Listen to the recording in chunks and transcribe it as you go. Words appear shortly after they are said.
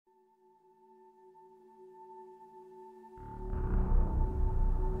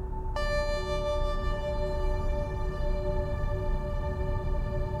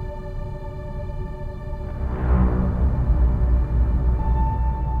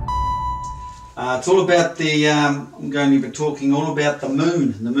It's all about the, I'm going to be talking all about the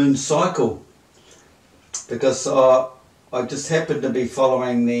moon cycle, because I just happened to be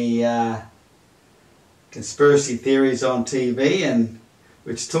following the conspiracy theories on TV, and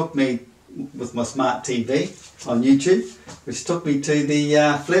which took me, with my smart TV on YouTube, which took me to the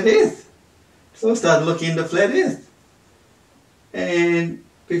flat earth. So I started looking into flat earth, and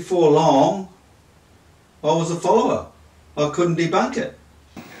before long I was a follower. I couldn't debunk it.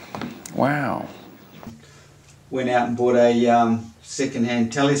 Wow. Went out and bought a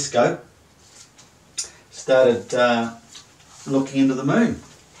second-hand telescope, started looking into the moon,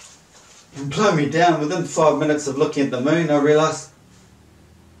 and blow me down, within 5 minutes of looking at the moon I realised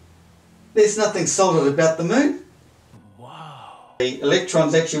there's nothing solid about the moon. Wow. The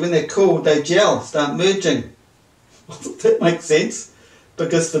electrons actually, when they're cooled, they gel, start merging. That makes sense,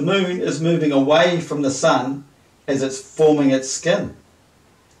 because the moon is moving away from the sun as it's forming its skin.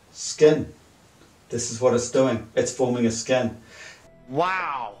 Skin. This is what it's doing. It's forming a skin.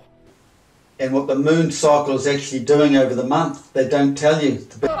 Wow. And what the moon cycle is actually doing over the month, they don't tell you.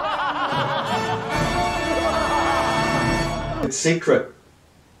 It's secret.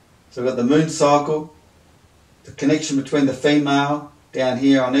 So we've got the moon cycle, the connection between the female down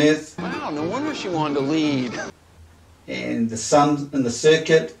here on Earth. Wow, no wonder she wanted to lead. And the sun in the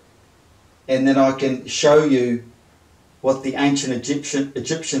circuit. And then I can show you what the ancient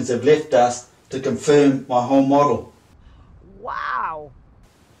Egyptians have left us to confirm my whole model. Wow!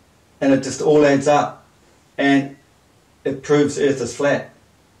 And it just all adds up. And it proves Earth is flat.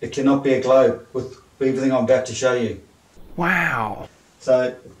 It cannot be a globe with everything I'm about to show you. Wow.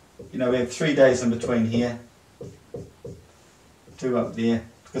 So, you know, we have 3 days in between here. 2 up there.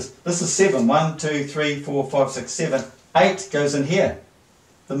 Because this is 7. 1, 2, 3, 4, 5, 6, 7. 8 goes in here.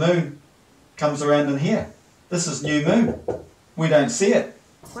 The moon comes around in here. This is new moon. We don't see it.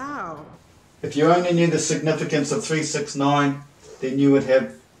 Wow. If you only knew the significance of 369, then you would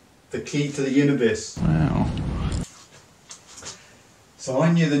have the key to the universe. Wow. So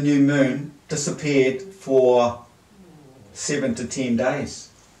I knew the new moon disappeared for 7 to 10 days.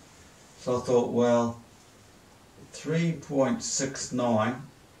 So I thought, well, 3.69,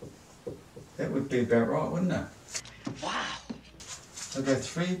 that would be about right, wouldn't it? Wow. So go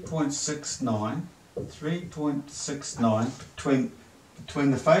 3.69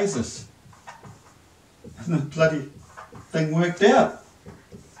 between the phases. And the bloody thing worked out.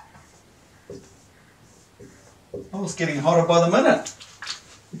 I was getting hotter by the minute.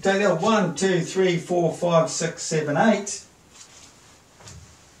 You take out 1, 2, 3, 4, 5, 6, 7, 8,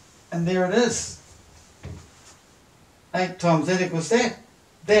 and there it is. 8 times that equals that.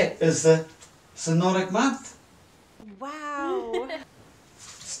 That is the synodic month. Wow.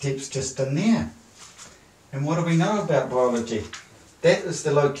 Steps just in there. And what do we know about biology? That is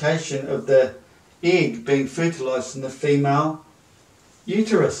the location of the egg being fertilized in the female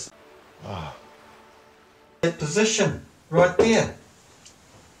uterus. Wow. That position right there.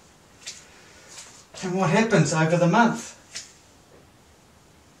 And what happens over the month?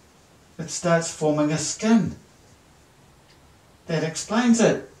 It starts forming a skin. That explains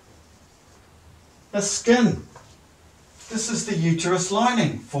it. A skin. This is the uterus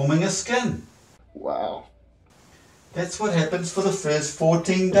lining forming a skin. Wow. That's what happens for the first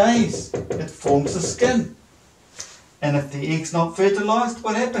 14 days. It forms a skin. And if the egg's not fertilized,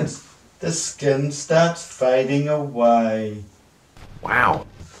 what happens? The skin starts fading away. Wow.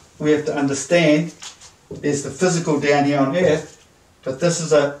 We have to understand there's the physical down here on Earth, but this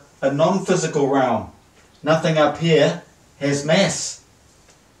is a non-physical realm. Nothing up here has mass.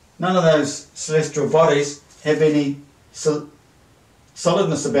 None of those celestial bodies have any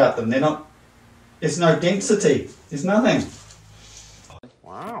solidness about them. They're not. There's no density. There's nothing.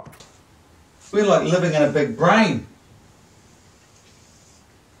 Wow. We're like living in a big brain.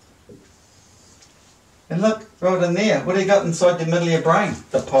 And look, right in there, what do you got inside the middle of your brain?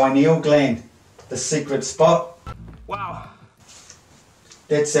 The pineal gland, the secret spot. Wow.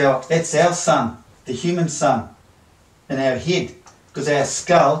 That's our sun, the human sun, in our head, because our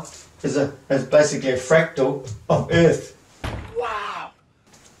skull is basically a fractal of Earth. Wow.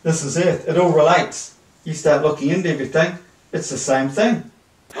 This is Earth. It all relates. You start looking into everything, it's the same thing.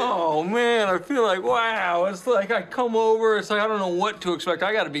 Oh man, I feel like, wow, it's like I come over, it's like I don't know what to expect.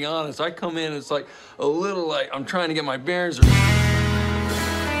 I gotta be honest, I come in, it's like a little like I'm trying to get my bearings.